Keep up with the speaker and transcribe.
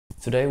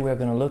Today we are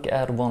going to look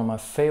at one of my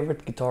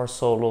favorite guitar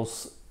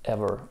solos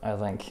ever, I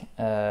think.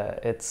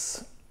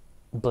 It's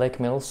Blake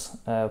Mills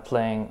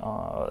playing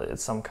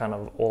it's some kind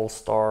of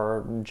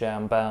all-star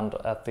jam band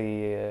at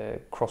the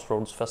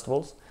Crossroads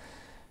Festivals.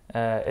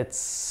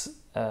 It's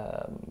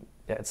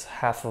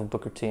half of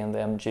Booker T and the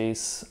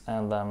MGs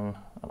and then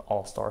an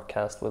all-star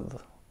cast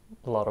with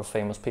a lot of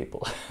famous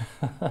people.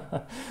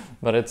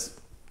 But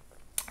it's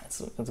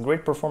a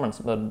great performance,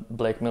 but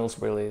Blake Mills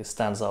really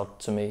stands out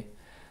to me.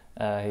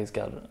 He's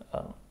got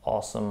an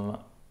awesome,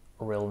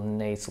 real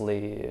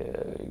nasally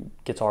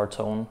guitar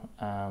tone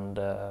and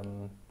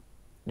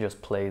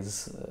just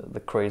plays the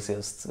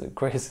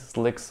craziest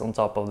licks on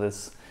top of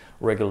this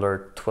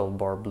regular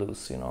 12-bar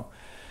blues, you know.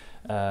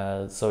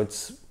 So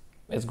it's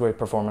great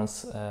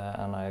performance,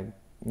 and I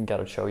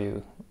gotta show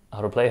you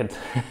how to play it.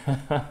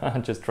 I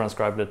just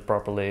transcribed it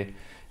properly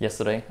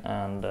yesterday,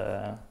 and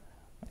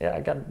yeah,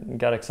 I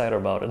got excited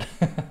about it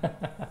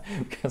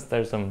because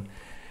there's some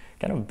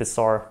kind of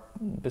bizarre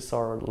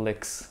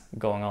licks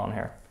going on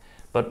here.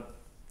 But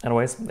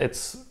anyways,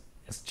 it's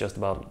just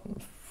about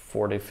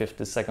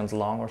 40-50 seconds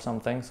long or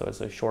something, so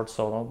it's a short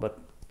solo, but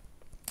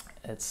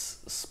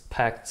it's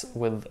packed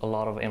with a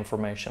lot of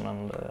information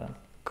and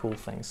cool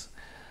things.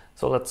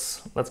 So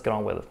let's get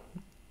on with it.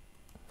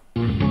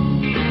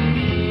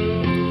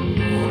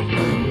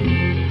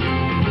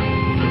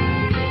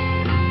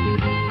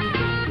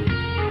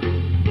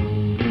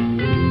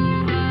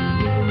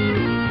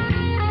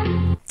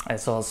 I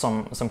saw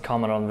some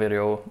comment on the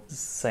video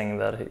saying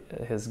that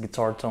his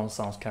guitar tone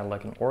sounds kind of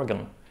like an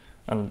organ,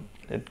 and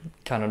it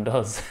kind of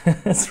does.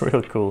 It's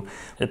real cool.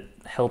 It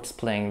helps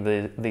playing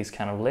these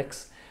kind of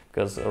licks,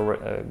 because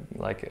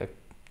like a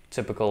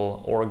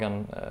typical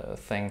organ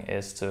thing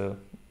is to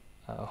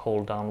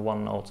hold down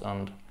one note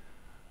and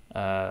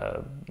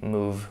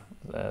move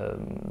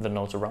the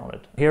notes around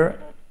it. Here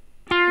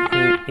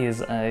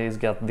he's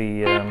got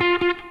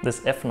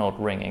this F note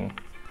ringing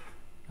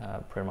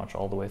pretty much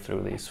all the way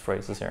through these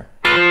phrases here,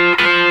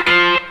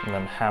 and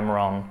then hammer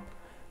on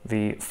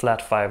the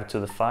flat 5 to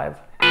the 5.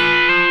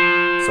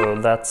 So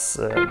that's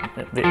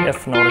the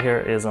F note here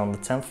is on the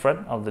 10th fret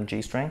of the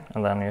G string,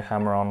 and then you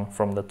hammer on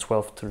from the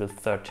 12th to the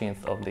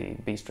 13th of the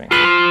B string,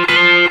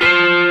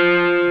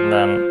 and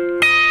then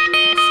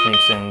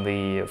sneaks in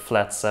the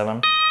flat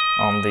 7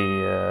 on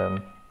the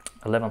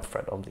 11th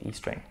fret of the E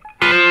string.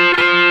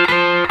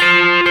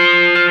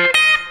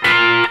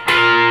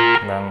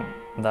 And then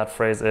that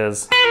phrase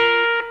is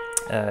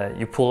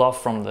you pull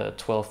off from the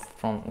 12th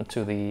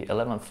to the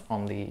 11th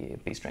on the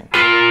B string.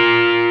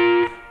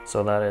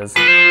 So that is,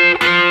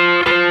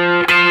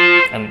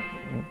 and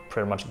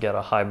pretty much get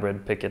a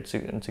hybrid pick it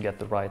to get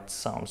the right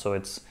sound. So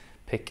it's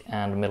pick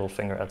and middle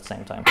finger at the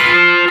same time.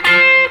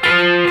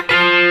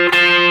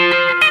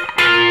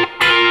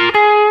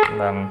 And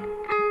then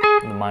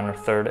the minor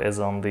third is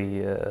on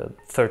the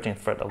 13th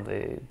fret of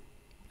the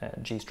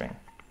G string.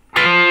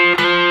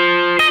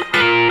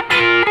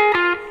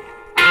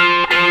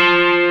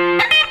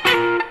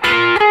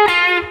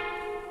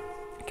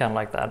 Kind of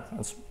like that.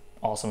 It's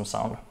awesome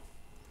sound.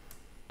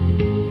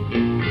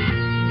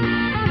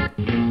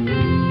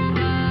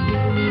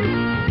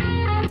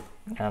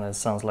 And it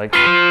sounds like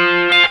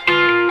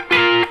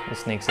it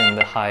sneaks in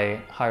the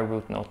high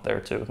root note there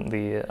too,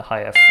 the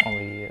high F on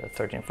the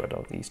 13th fret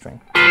of the E string.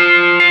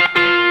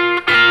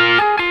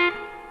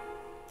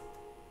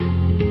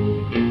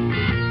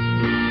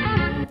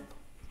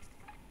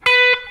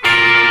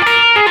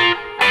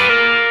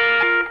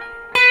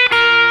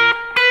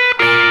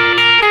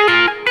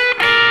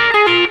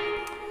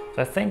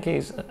 I think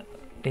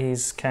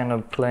he's kind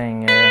of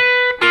playing,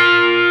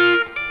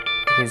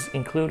 he's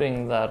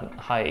including that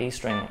high E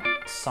string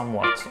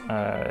somewhat.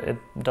 It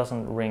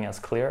doesn't ring as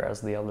clear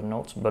as the other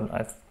notes, but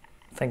I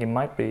think it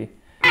might be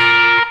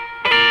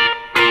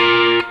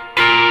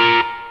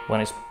when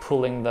he's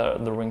pulling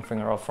the ring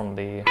finger off from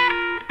the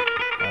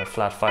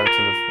flat 5 to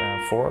the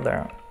 4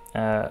 there.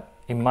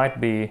 It might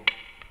be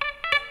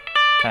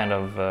kind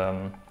of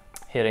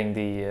hitting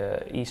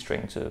the E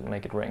string to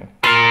make it ring.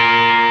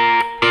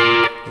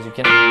 Because you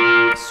can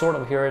sort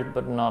of hear it,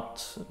 but not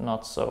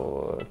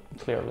so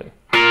clearly.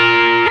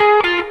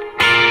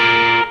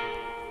 I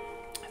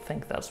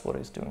think that's what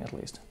he's doing, at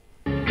least.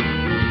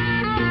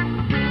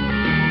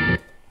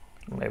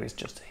 Maybe he's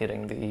just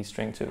hitting the E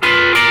string too.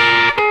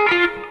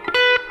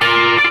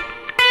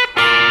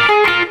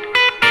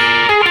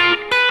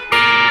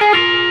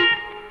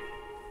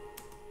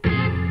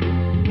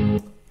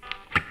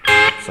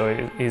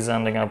 So he's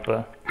ending up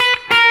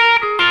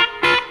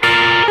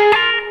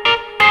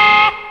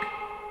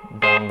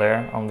down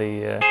there on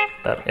the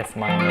that F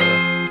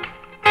minor,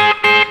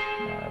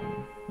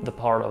 the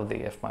part of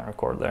the F minor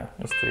chord there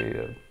is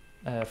the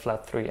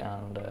flat 3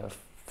 and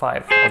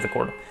 5 of the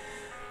chord.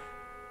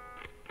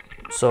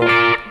 So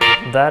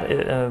that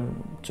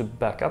to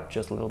back up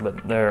just a little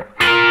bit there,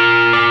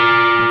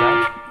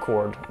 that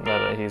chord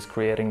that he's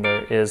creating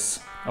there is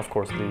of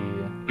course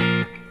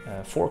the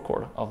 4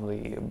 chord of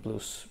the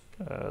blues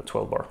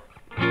 12 bar.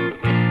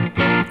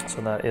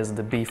 So that is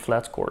the B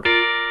flat chord.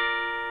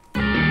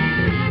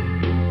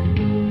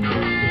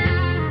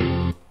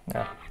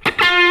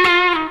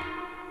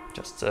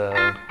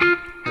 the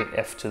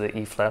F to the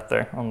E flat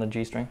there on the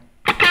G string.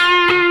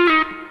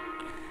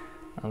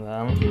 And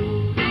then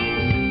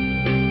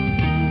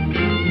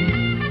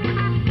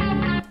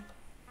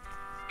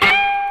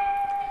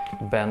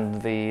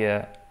bend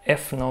the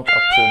F note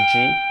up to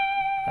G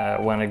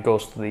when it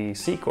goes to the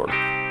C chord,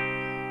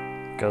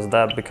 because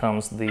that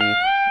becomes the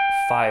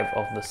 5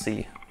 of the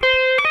C.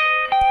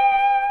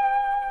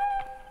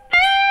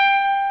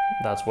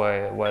 That's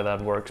why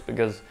that works,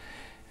 because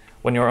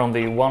when you're on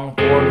the 1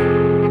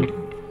 chord, it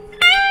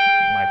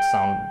might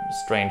sound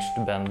strange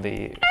to bend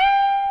the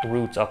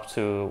root up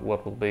to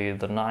what will be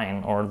the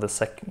 9 or the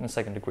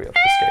second degree of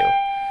the scale.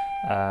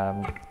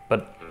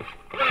 But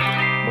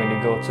when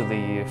you go to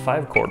the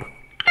 5 chord,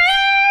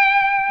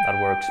 that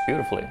works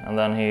beautifully. And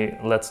then he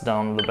lets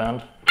down the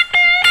bend,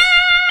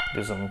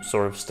 do some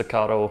sort of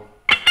staccato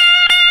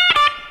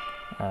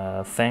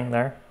thing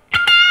there.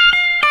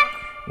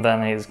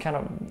 Then he's kind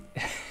of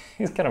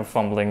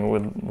fumbling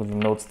with the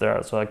notes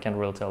there, so I can't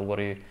really tell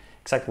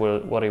exactly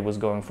what he was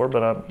going for,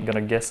 but I'm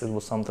gonna guess it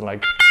was something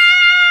like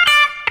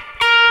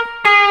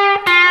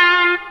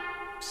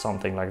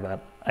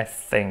that, I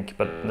think,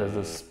 but this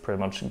is pretty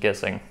much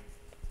guessing.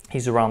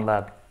 He's around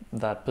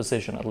that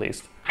position at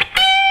least.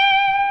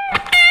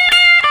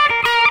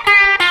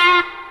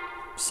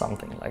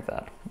 Something like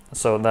that.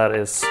 So that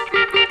is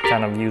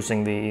kind of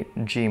using the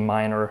G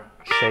minor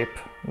shape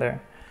there.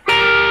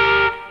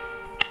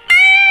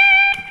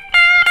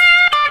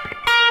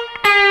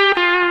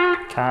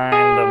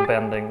 Kind of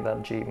bending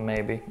that G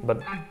maybe,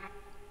 but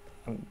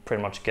I'm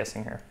pretty much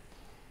guessing here.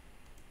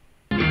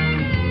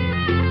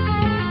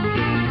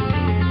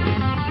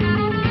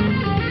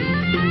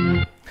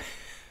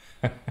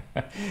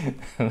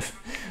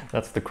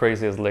 That's the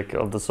craziest lick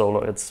of the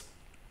solo. It's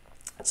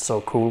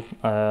so cool.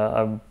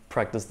 I've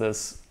practiced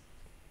this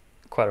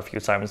quite a few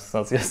times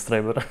since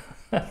yesterday, but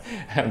I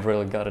haven't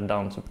really got it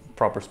down to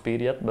proper speed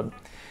yet. But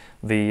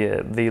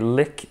the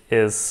lick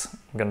is,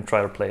 I'm gonna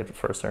try to play it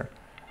first here.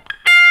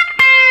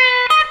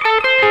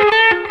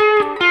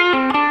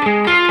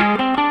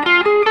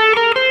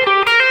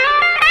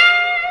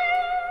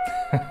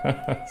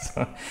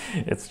 So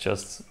it's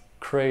just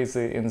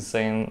crazy,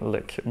 insane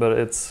lick, but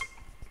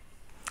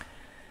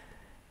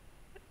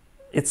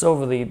it's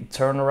over the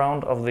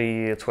turnaround of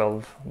the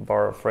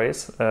 12-bar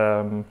phrase.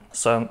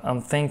 So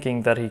I'm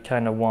thinking that he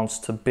kind of wants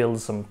to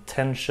build some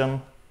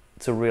tension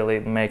to really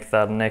make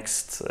that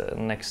next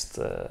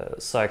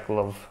cycle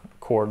of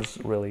chords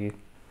really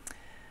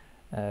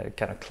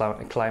kind of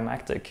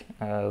climactic.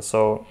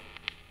 So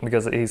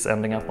because he's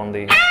ending up on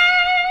the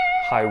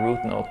high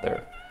root note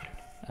there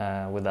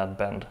with that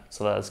bend,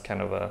 so that's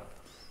kind of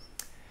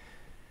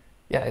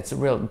it's a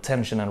real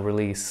tension and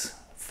release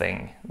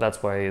thing.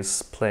 That's why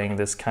he's playing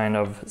this kind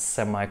of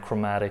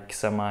semi-chromatic,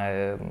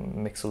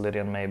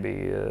 semi-mixolydian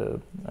maybe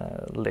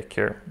lick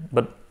here.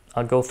 But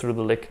I'll go through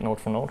the lick note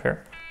for note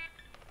here.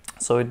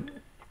 So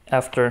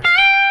after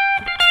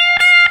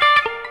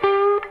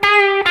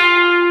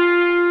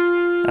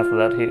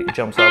that he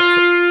jumps up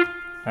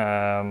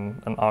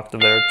an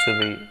octave there to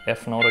the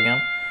F note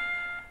again,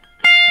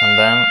 and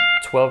then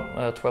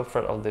 12th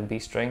fret of the B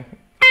string,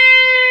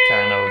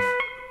 kind of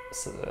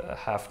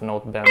half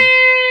note bend,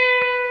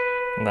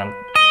 and then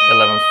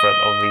 11th fret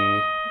of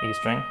the E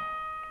string,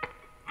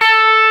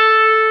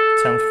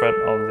 10th fret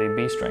of the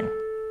B string.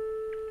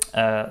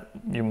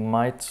 You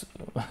might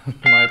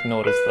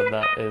notice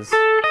that is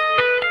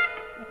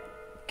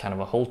kind of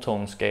a whole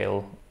tone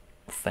scale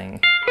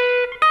thing,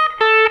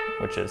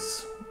 which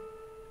is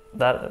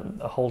that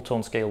a whole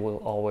tone scale will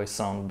always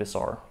sound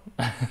bizarre,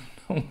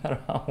 no matter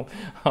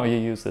how you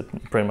use it,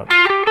 pretty much.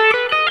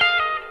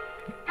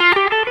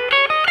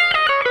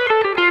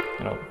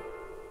 You know,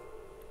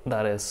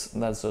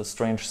 that's a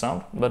strange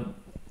sound, but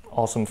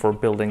awesome for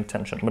building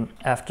tension. But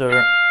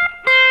after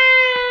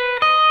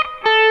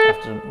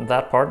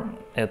that part,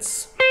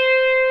 it's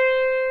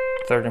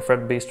 13th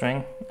fret B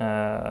string,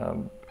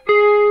 13th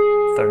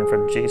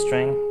fret G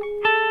string,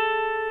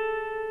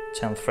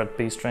 10th fret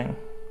B string,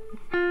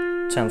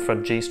 10th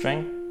fret G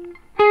string,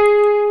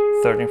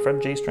 13th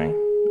fret G string,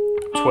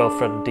 12th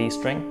fret D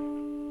string,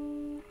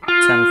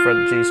 10th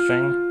fret G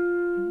string,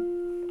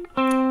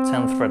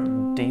 10th fret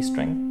D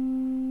string,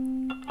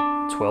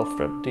 12th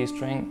fret D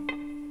string,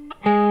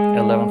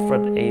 11th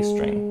fret A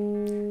string,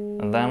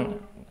 and then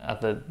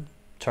at the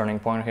turning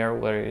point here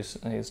where he's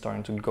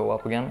starting to go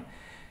up again,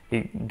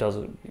 he does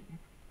a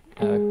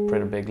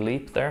pretty big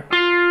leap there,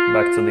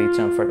 back to the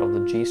 10th fret of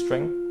the G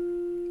string,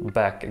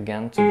 back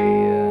again to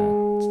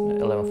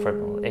the 11th fret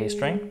of the A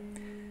string,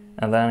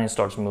 and then he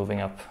starts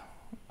moving up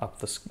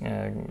the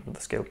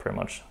scale pretty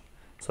much.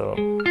 So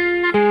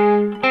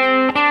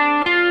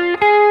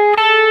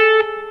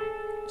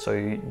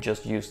you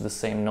just use the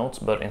same notes,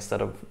 but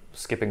instead of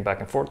skipping back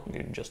and forth,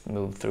 you just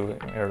move through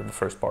here the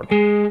first part.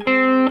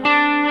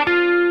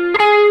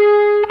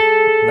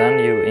 Then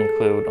you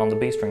include on the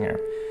B string here,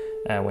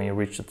 when you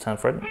reach the 10th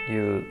fret,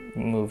 you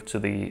move to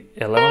the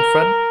 11th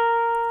fret,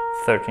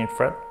 13th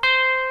fret,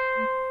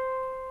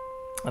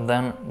 and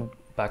then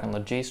back on the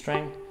G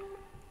string,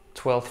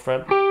 12th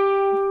fret,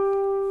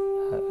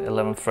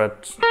 11th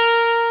fret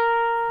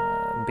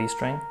B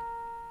string.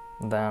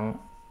 Then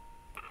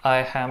I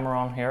hammer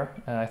on here.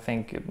 I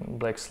think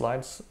Blake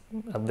slides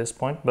at this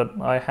point, but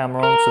I hammer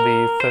on to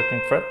the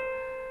 13th fret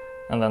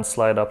and then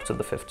slide up to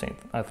the 15th.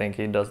 I think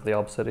he does the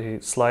opposite. He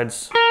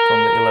slides from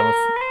the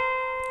 11th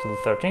to the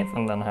 13th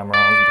and then hammer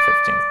on to the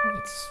 15th.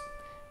 It's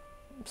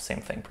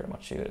same thing pretty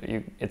much.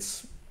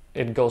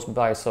 It goes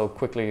by so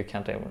quickly you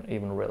can't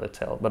even really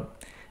tell. But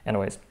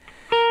anyways,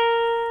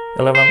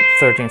 11,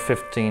 13,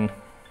 15,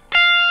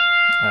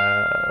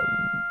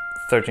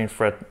 13th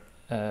fret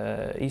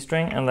E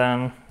string, and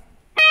then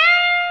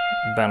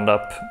bend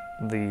up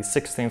the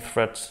 16th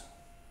fret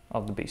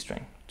of the B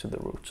string to the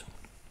root.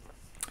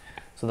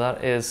 So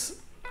that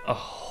is a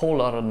whole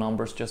lot of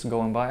numbers just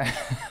going by,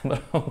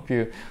 but hope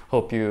you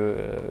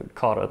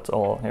caught it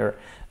all here.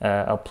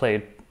 I'll play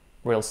it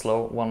real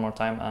slow one more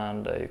time,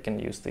 and you can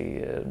use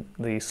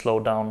the slow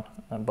down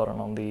button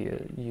on the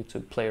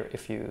YouTube player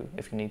if you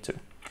need to.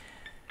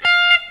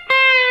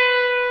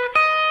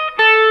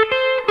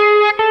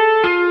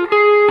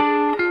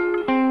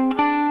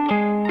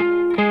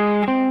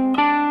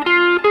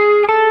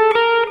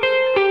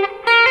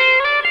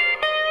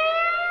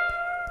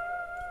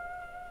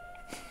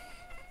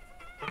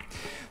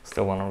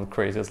 Still one of the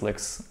craziest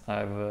licks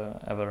I've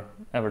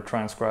ever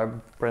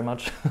transcribed, pretty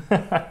much.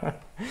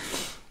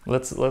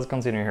 Let's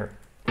continue here.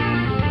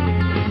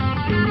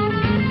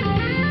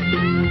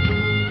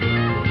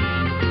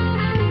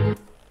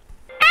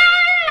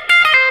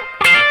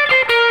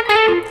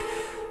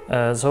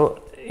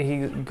 So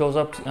he goes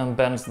up and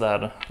bends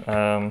that,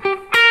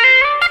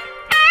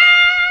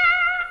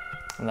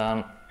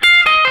 then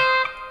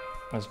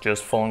it's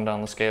just falling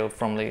down the scale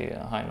from the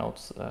high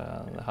notes,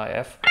 the high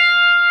F.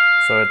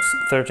 So it's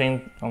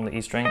 13th on the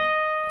E string,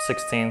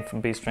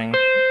 16th B string,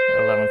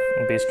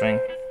 11th B string,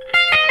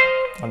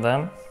 and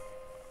then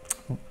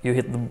you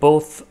hit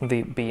both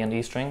the B and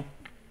E string,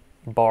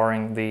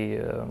 barring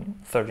the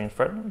 13th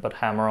fret, but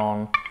hammer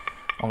on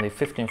the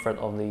 15th fret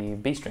of the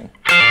B string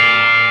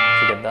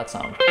to get that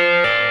sound.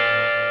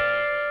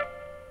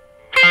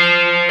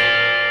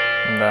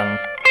 And then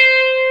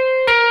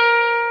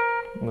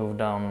move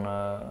down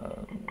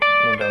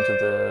to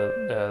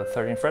the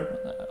 13th fret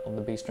of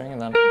the B string,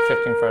 and then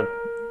 15th fret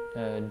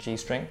G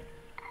string,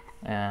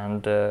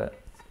 and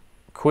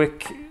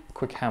quick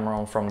hammer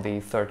on from the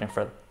 13th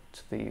fret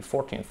to the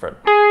 14th fret.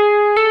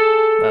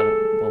 That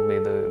will be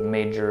the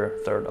major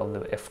third of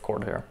the F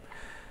chord here.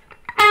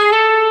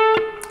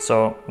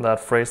 So that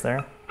phrase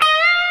there,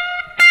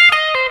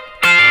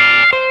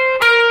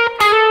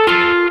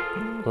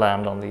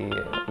 land on the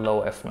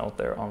low F note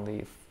there on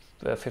the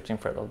 15th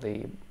fret of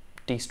the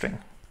D string.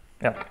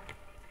 Yeah.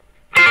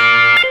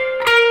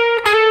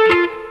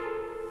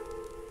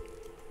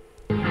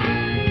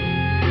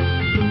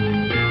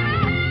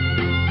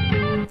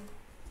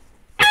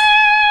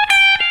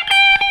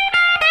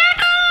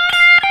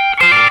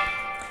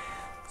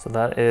 So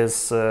that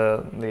is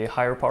the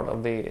higher part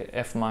of the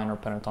F minor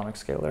pentatonic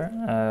scale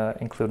there,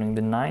 including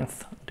the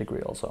 9th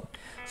degree also.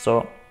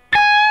 So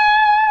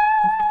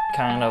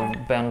kind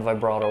of bend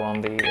vibrato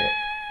on the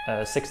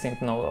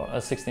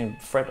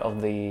 16th fret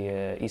of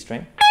the E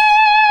string,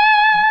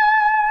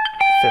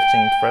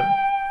 15th fret.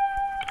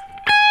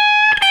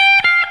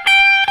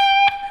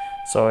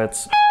 So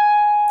it's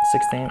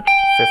 16,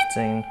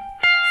 15,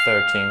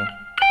 13,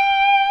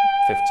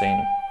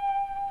 15,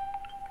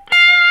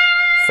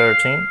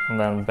 13, and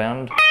then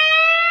bend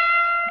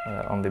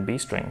on the B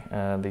string,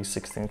 the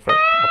 16th fret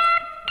up.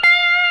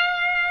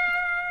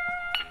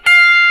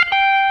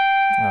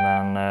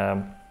 And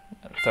then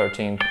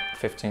 13,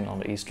 15 on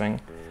the E string.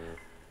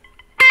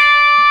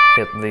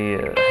 Hit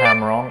the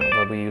hammer on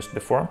that we used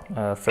before,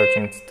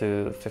 13th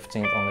to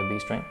 15th on the B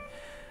string.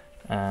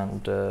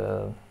 And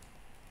I'm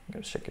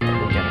gonna check it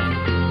out again.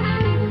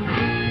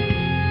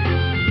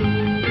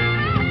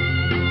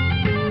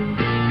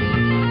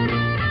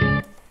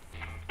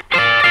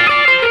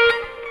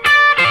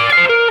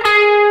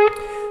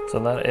 So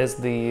that is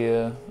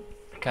the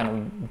kind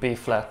of B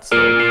flat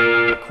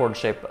chord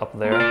shape up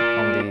there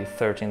on the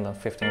 13th and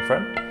 15th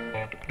fret.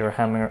 You're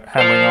hammering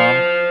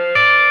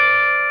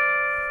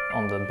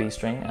on the B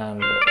string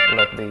and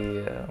let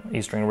the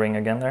E string ring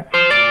again there,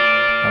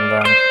 and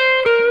then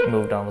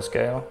move down the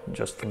scale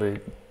just to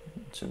the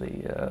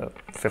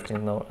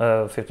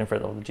 15th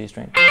fret of the G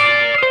string,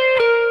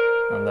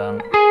 and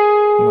then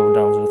move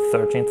down to the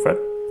 13th fret.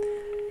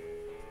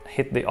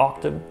 Hit the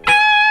octave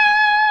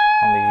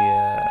on the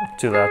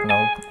to that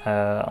note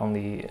on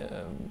the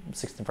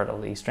 16th fret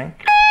of the E string,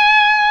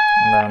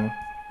 and then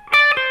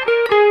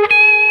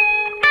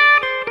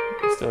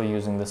still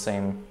using the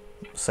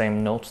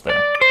same notes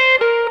there.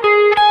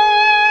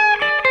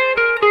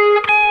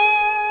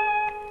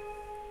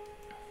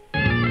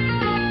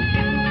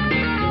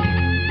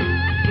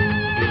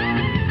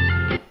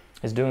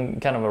 He's doing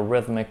kind of a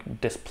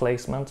rhythmic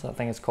displacement, I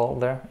think it's called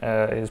there.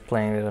 He's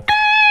playing it.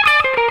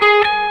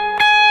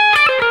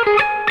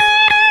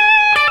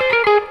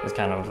 It's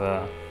kind of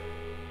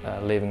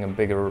leaving a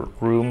bigger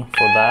room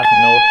for that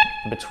note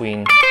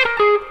between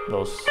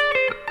those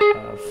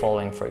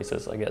falling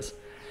phrases, I guess,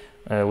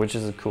 which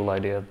is a cool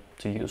idea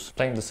to use.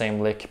 Playing the same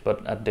lick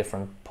but at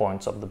different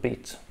points of the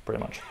beat, pretty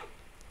much.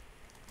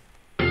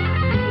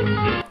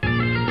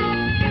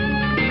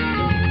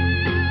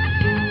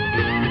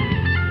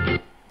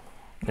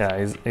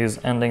 Yeah, he's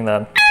ending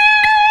that.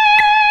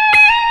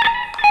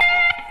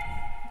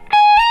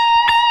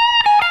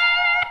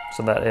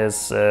 So that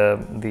is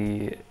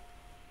the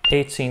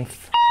 18th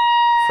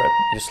fret.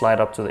 You slide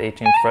up to the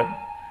 18th fret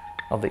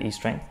of the E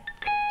string,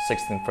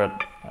 16th fret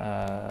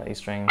E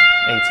string,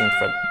 18th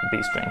fret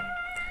B string.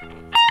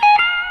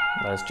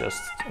 That's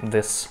just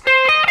this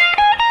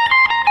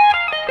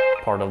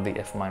part of the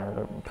F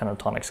minor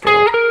pentatonic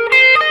scale.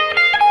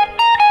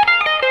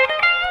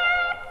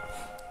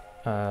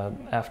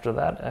 After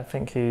that, I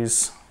think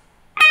he's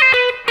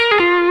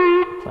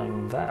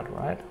playing that,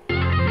 right?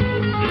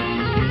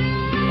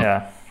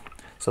 Yeah.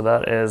 So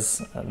that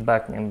is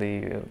back in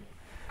the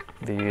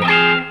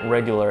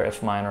regular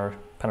F minor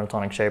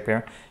pentatonic shape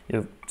here.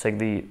 You take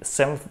the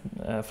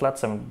flat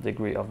 7th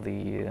degree of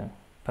the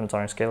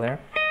pentatonic scale here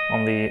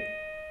on the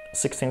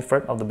 16th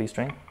fret of the B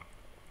string,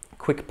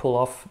 quick pull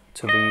off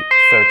to the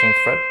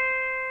 13th fret,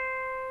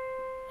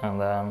 and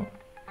then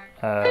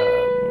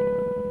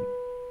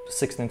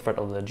 16th fret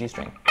of the G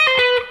string,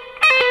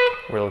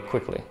 real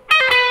quickly.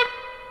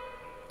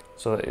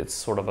 So it's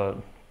sort of a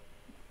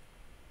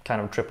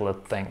kind of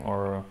triplet thing,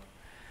 or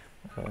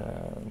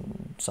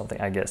something,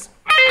 I guess.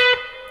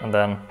 And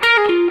then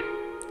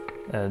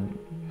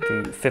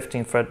the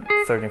 15th fret,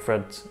 13th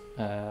fret,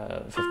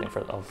 15th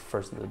fret of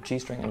first the G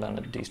string and then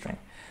the D string.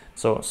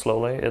 So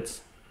slowly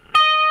it's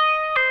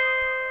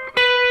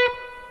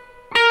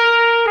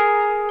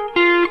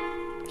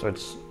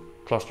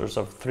clusters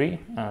of 3,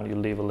 and you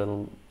leave a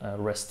little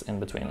rest in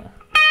between.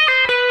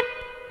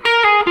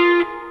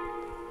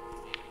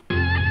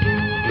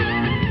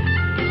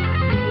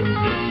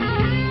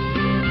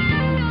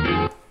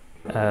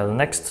 The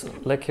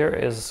next lick here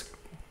is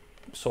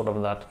sort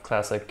of that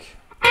classic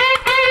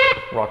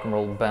rock and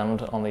roll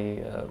bend on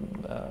the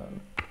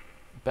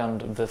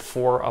bend the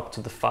 4 up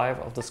to the 5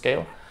 of the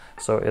scale.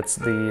 So it's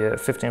the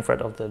 15th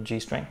fret of the G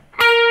string,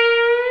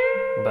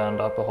 bend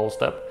up a whole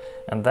step,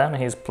 and then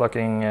he's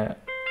plucking.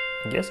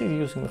 I guess he's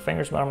using the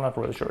fingers, but I'm not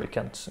really sure. You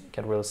can't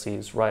really see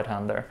his right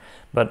hand there.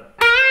 But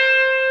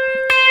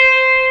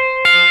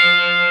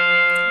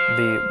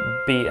the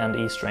B and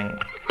E string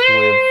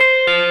with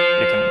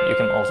you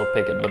can also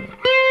pick it, but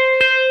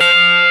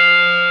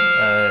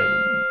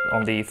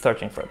on the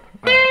 13th fret,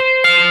 so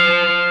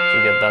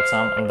you get that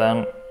sound, and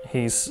then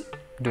he's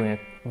doing a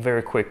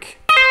very quick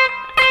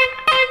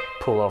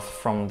pull off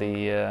from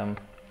the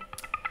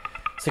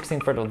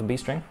 16th fret of the B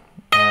string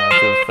to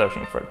the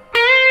 13th fret,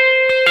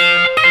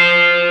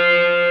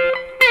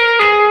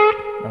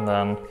 and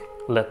then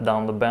let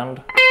down the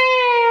bend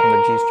on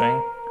the G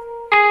string,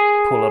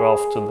 pull it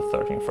off to the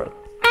 13th fret.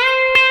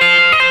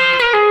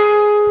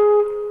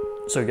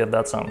 So you get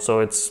that sound. So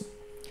it's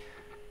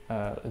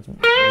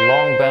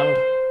long bend,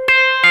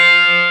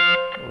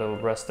 a little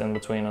rest in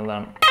between, and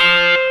then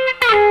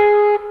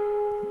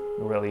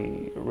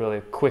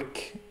really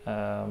quick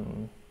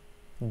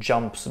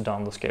jumps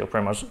down the scale,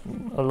 pretty much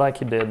like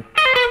he did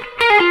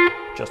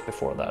just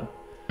before that.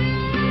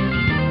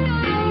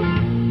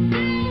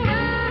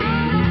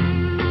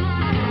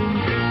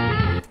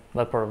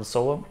 That part of the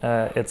solo,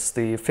 it's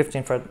the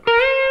 15th fret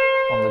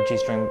on the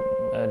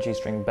G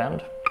string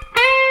bend.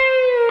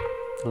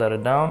 Let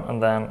it down,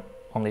 and then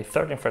on the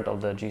 13th fret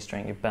of the G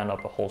string you bend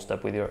up a whole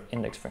step with your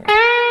index finger.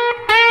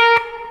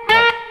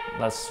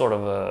 That's sort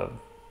of a,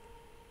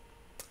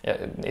 yeah,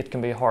 it can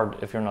be hard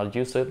if you're not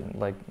used to it,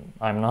 like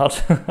I'm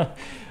not.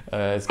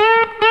 It's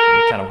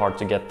kind of hard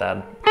to get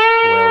that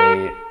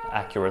really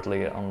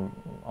accurately on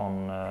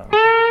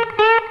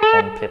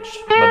pitch,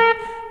 but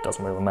it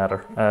doesn't really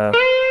matter.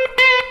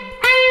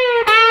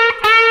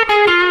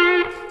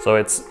 So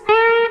it's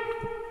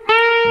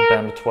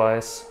bend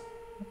twice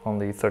on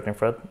the 13th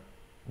fret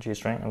G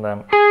string, and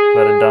then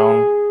let it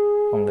down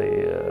on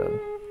the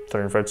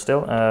 13th fret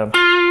still.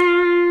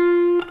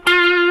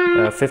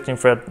 15th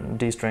fret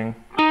D string.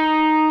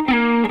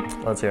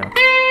 Let's hear.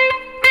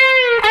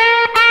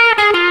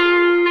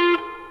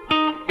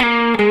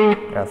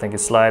 Yeah, I think it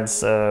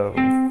slides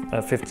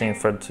 15th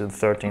fret to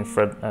 13th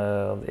fret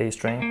of the A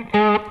string.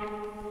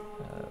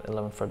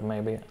 11th fret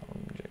maybe.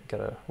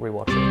 Gotta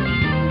rewatch it.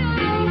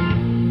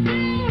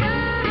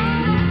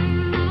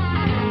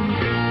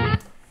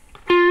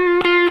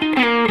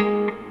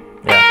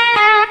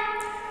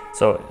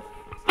 So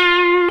I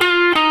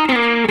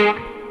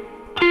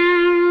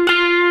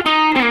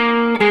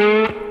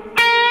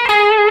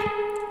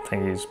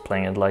think he's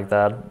playing it like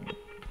that,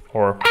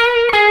 or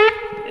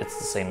it's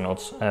the same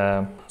notes.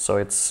 So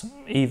it's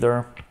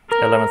either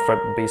 11th fret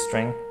B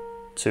string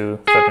to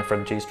 13th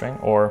fret G string,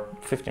 or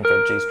 15th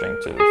fret G string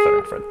to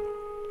 13th fret.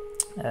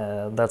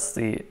 That's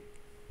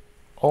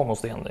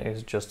almost the end.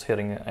 He's just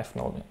hitting an F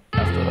note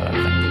after that,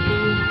 I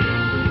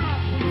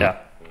think. Yeah.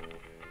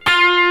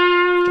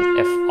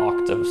 F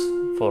octaves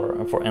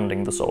for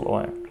ending the solo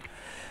here.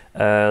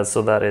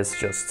 So that is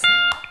just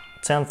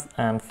 10th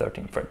and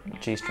 13th fret,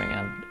 G string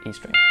and E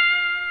string.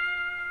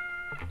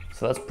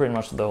 So that's pretty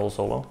much the whole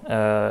solo.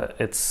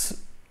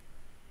 It's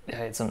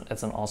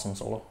an awesome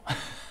solo.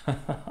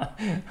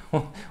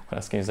 What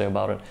else can you say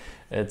about it?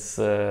 It's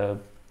for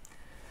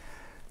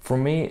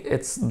me,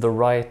 it's the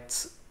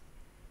right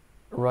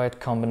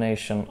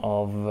combination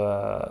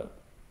of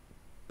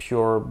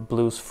pure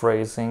blues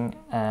phrasing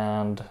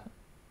and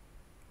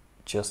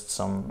just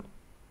some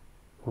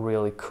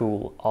really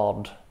cool,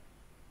 odd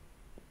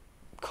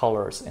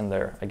colors in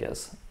there, I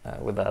guess,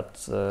 with that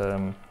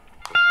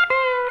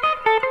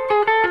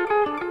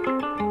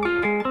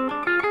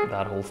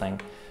that whole thing.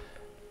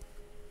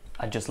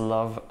 I just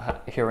love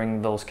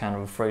hearing those kind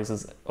of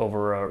phrases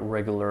over a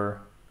regular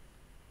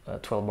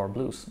 12-bar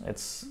blues.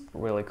 It's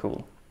really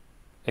cool.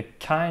 It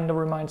kind of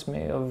reminds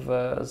me of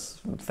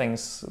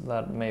things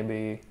that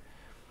maybe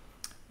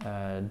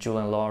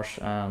Julian Lage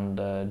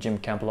and Jim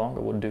Campbell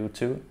would do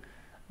too.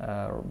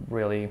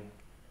 Really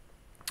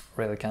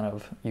kind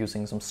of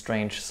using some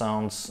strange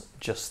sounds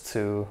just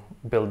to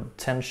build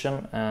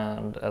tension,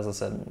 and as I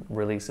said,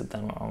 release it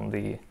then on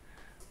the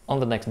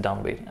next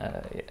downbeat,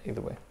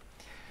 either way.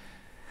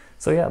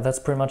 So yeah, that's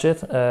pretty much it.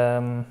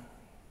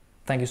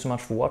 Thank you so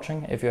much for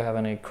watching. If you have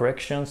any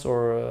corrections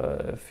or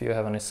if you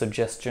have any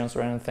suggestions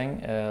or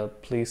anything,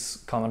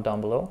 please comment down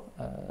below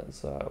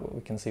so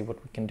we can see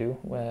what we can do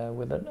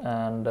with it.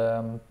 And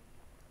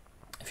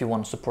if you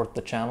want to support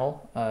the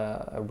channel,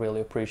 I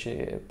really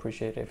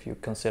appreciate if you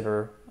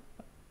consider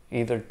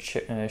either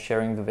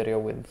sharing the video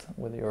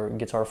with your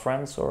guitar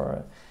friends,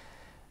 or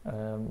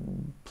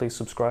please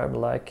subscribe,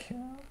 like,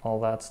 all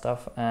that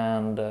stuff.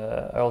 And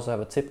I also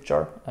have a tip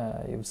jar.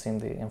 You've seen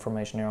the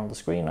information here on the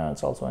screen, and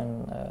it's also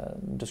in the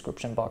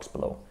description box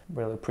below.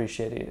 Really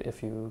appreciate it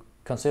if you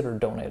consider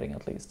donating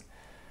at least.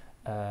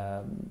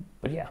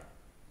 But yeah,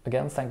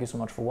 again, thank you so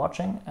much for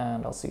watching,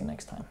 and I'll see you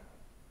next time.